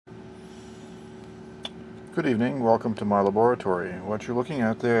Good evening, welcome to my laboratory. What you're looking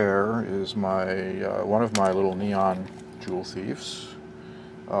at there is one of my little neon Joule thieves,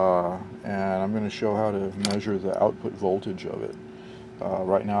 and I'm going to show how to measure the output voltage of it.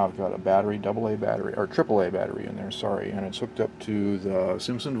 Right now I've got a battery, AA battery, or AAA battery in there, sorry, and it's hooked up to the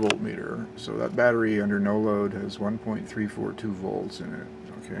Simpson voltmeter. So that battery under no load has 1.342 volts in it,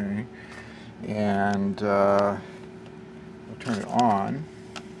 okay? And I'll turn it on.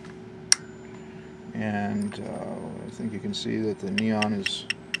 And I think you can see that the neon is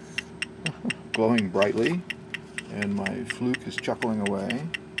glowing brightly, and my Fluke is chuckling away.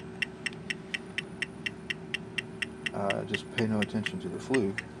 Just pay no attention to the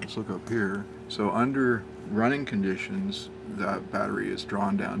Fluke. Let's look up here. So under running conditions, that battery is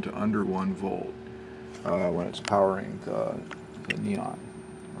drawn down to under 1 volt when it's powering the neon,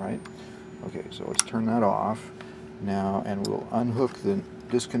 right? Okay, so let's turn that off now, and we'll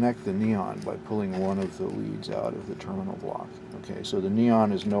disconnect the neon by pulling one of the leads out of the terminal block. Okay, so the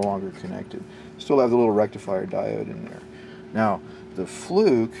neon is no longer connected. Still have the little rectifier diode in there. Now, the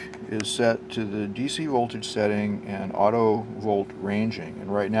Fluke is set to the DC voltage setting and auto volt ranging,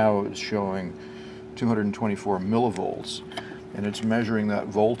 and right now it's showing 224 millivolts, and it's measuring that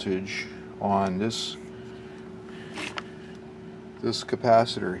voltage on this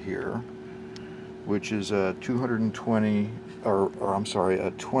capacitor here, which is a 220, I'm sorry,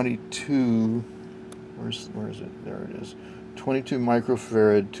 a 22, where is it? There it is. 22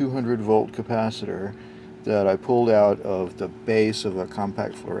 microfarad 200 volt capacitor that I pulled out of the base of a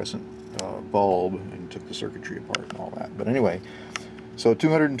compact fluorescent bulb and took the circuitry apart and all that. But anyway, so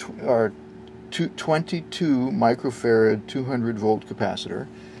 22 microfarad 200 volt capacitor.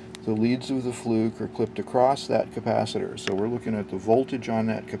 The leads of the Fluke are clipped across that capacitor, so we're looking at the voltage on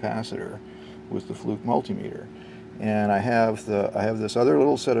that capacitor with the Fluke multimeter. And I have this other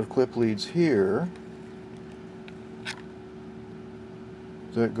little set of clip leads here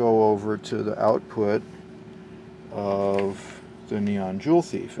that go over to the output of the neon Joule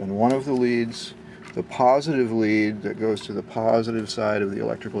thief. And one of the leads, the positive lead that goes to the positive side of the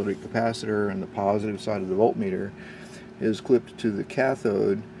electrolytic capacitor and the positive side of the voltmeter, is clipped to the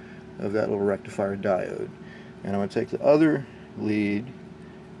cathode of that little rectifier diode. And I'm going to take the other lead,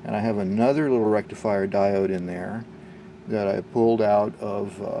 and I have another little rectifier diode in there that I pulled out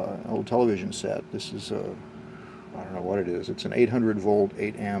of an old television set. This is a, I don't know what it is. It's an 800 volt,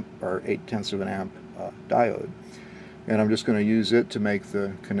 8 amp, or 8/10 of an amp diode. And I'm just going to use it to make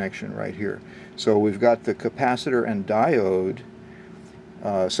the connection right here. So we've got the capacitor and diode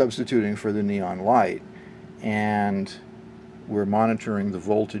substituting for the neon light, and we're monitoring the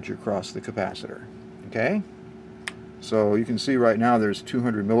voltage across the capacitor. Okay? So you can see right now there's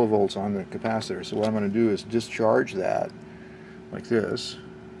 200 millivolts on the capacitor. So what I'm going to do is discharge that like this,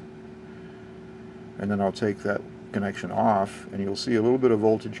 and then I'll take that connection off, and you'll see a little bit of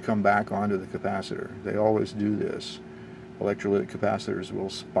voltage come back onto the capacitor. They always do this. Electrolytic capacitors will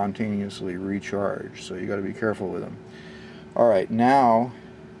spontaneously recharge, so you got to be careful with them. All right, now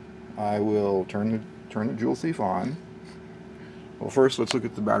I will turn the Joule thief on. Well, first let's look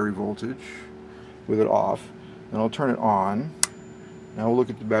at the battery voltage with it off. Then I'll turn it on. Now we'll look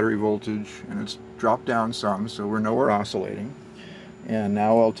at the battery voltage, and it's dropped down some, so we're nowhere oscillating. And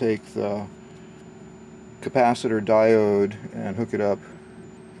now I'll take the capacitor diode and hook it up,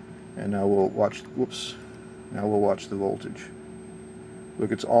 and now we'll watch, now we'll watch the voltage.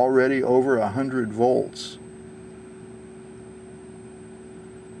 Look, it's already over 100 volts.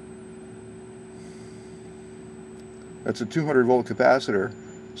 That's a 200 volt capacitor,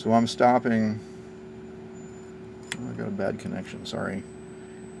 so I'm stopping. I got a bad connection, sorry.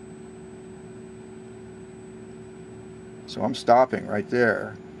 So I'm stopping right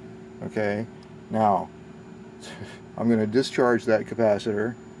there. Okay, now I'm going to discharge that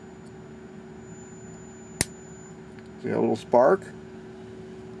capacitor. See a little spark?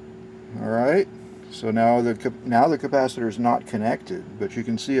 Alright, so now the capacitor is not connected, but you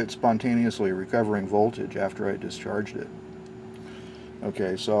can see it spontaneously recovering voltage after I discharged it.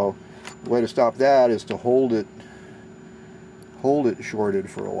 Okay, so the way to stop that is to hold it shorted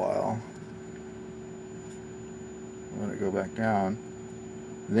for a while. Let it go back down.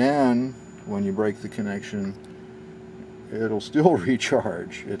 Then when you break the connection, it'll still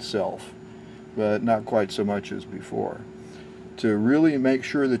recharge itself, but not quite so much as before. To really make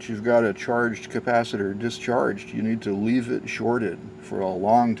sure that you've got a charged capacitor discharged, you need to leave it shorted for a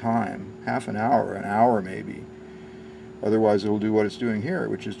long time, half an hour maybe. Otherwise it'll do what it's doing here,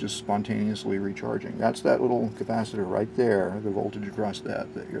 which is just spontaneously recharging. That's that little capacitor right there, the voltage across that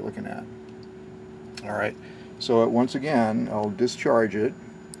you're looking at. Alright, so once again I'll discharge it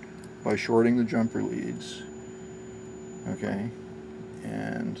by shorting the jumper leads. Okay,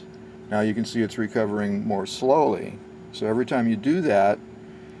 and now you can see it's recovering more slowly. So every time you do that,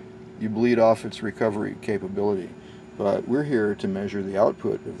 you bleed off its recovery capability. But we're here to measure the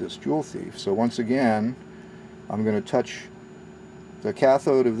output of this Joule thief. So once again, I'm going to touch the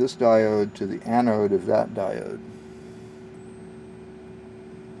cathode of this diode to the anode of that diode.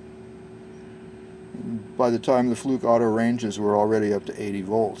 By the time the Fluke auto ranges, we're already up to 80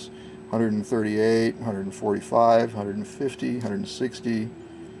 volts. 138, 145, 150, 160.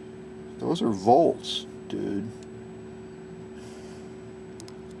 Those are volts, dude.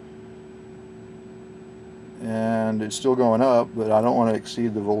 And it's still going up, but I don't want to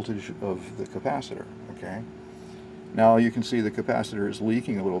exceed the voltage of the capacitor. Okay. Now you can see the capacitor is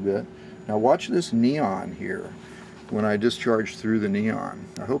leaking a little bit. Now watch this neon here when I discharge through the neon.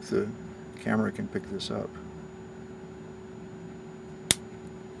 I hope the camera can pick this up.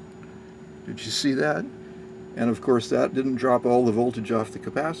 Did you see that? And of course that didn't drop all the voltage off the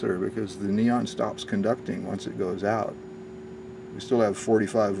capacitor because the neon stops conducting once it goes out. We still have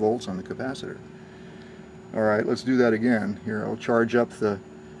 45 volts on the capacitor. Alright, let's do that again. Here, I'll charge up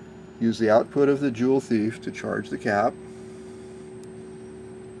use the output of the Joule thief to charge the cap.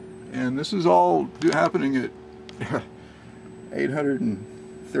 And this is all happening at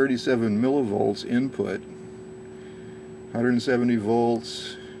 837 millivolts input, 170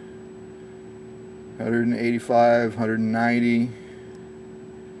 volts, 185, 190,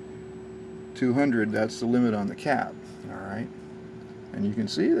 200, that's the limit on the cap. Alright, and you can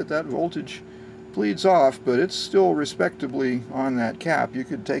see that voltage bleeds off, but it's still respectably on that cap. You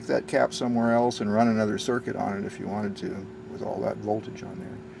could take that cap somewhere else and run another circuit on it if you wanted to, with all that voltage on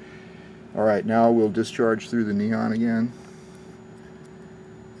there. Alright, now we'll discharge through the neon again.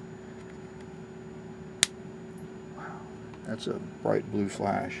 Wow, that's a bright blue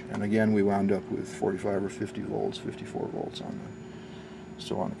flash. And again we wound up with 45 or 50 volts, 54 volts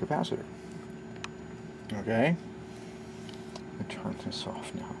still on the capacitor. Okay, I'll turn this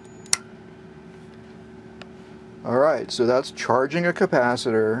off now. Alright, so that's charging a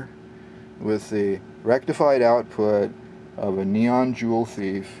capacitor with the rectified output of a neon Joule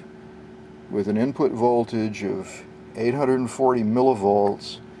thief with an input voltage of 840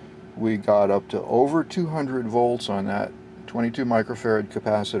 millivolts. We got up to over 200 volts on that 22 microfarad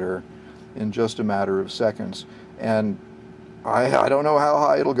capacitor in just a matter of seconds. And I don't know how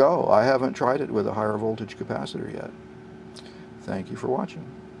high it'll go. I haven't tried it with a higher voltage capacitor yet. Thank you for watching.